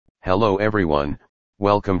Hello everyone,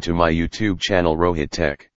 welcome to my YouTube channel ROHIT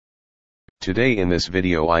Tech. Today in this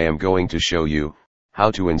video I am going to show you how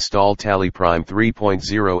to install Tally Prime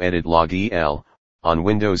 3.0 Edit Log EL on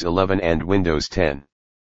Windows 11 and Windows 10.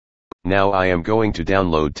 Now I am going to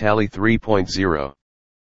download Tally 3.0.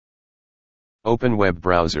 Open web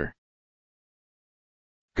browser.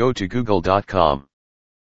 Go to google.com.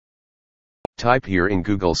 Type here in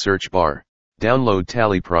Google search bar, download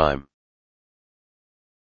Tally Prime.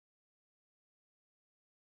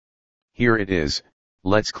 Here it is,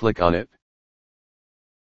 let's click on it.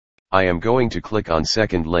 I am going to click on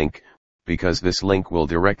second link, because this link will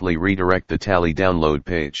directly redirect the Tally download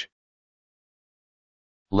page.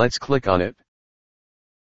 Let's click on it.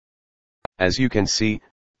 As you can see,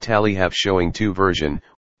 Tally have showing two version,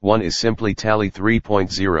 one is simply Tally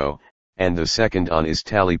 3.0, and the second on is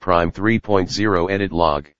Tally Prime 3.0 Edit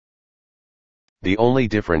Log. The only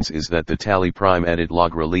difference is that the Tally Prime Edit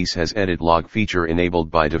Log release has Edit Log feature enabled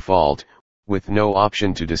by default, with no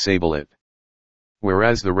option to disable it.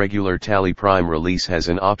 Whereas the regular Tally Prime release has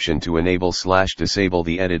an option to enable/disable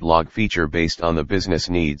the Edit Log feature based on the business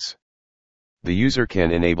needs. The user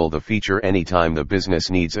can enable the feature anytime the business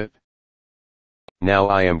needs it. Now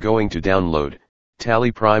I am going to download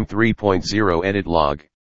Tally Prime 3.0 Edit Log.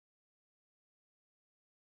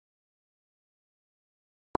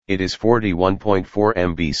 It is 41.4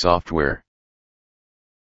 MB software.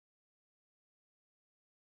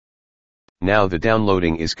 Now the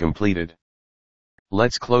downloading is completed.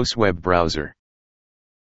 Let's close web browser.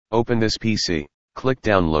 Open this PC, click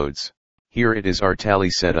Downloads. Here it is our Tally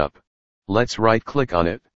setup. Let's right click on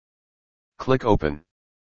it. Click Open.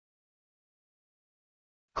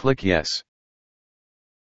 Click Yes.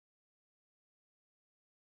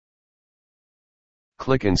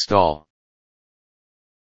 Click Install.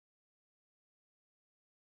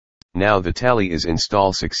 Now the Tally is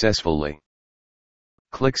installed successfully.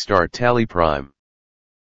 Click Start Tally Prime.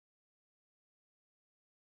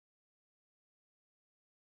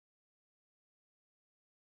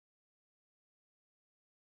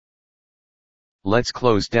 Let's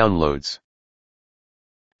close Downloads.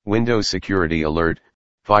 Windows Security Alert,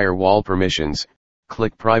 Firewall Permissions,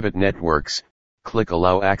 click Private Networks, click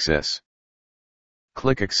Allow Access.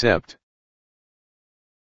 Click Accept.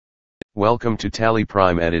 Welcome to Tally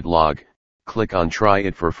Prime Edit Log, click on Try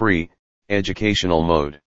it for free, Educational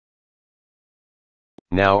Mode.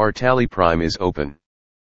 Now our Tally Prime is open.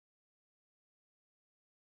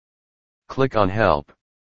 Click on Help.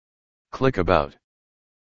 Click About.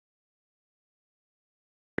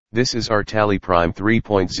 This is our Tally Prime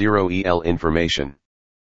 3.0 EL information.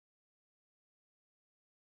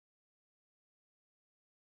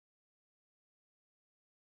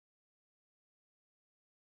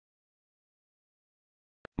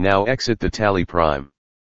 Now exit the Tally Prime.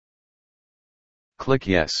 Click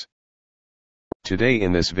Yes. Today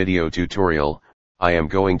in this video tutorial, I am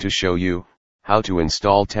going to show you how to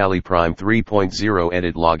install Tally Prime 3.0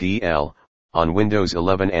 Edit Log EL on Windows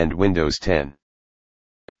 11 and Windows 10.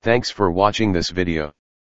 Thanks for watching this video.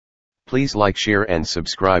 Please like, share and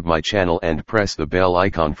subscribe my channel and press the bell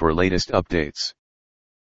icon for latest updates.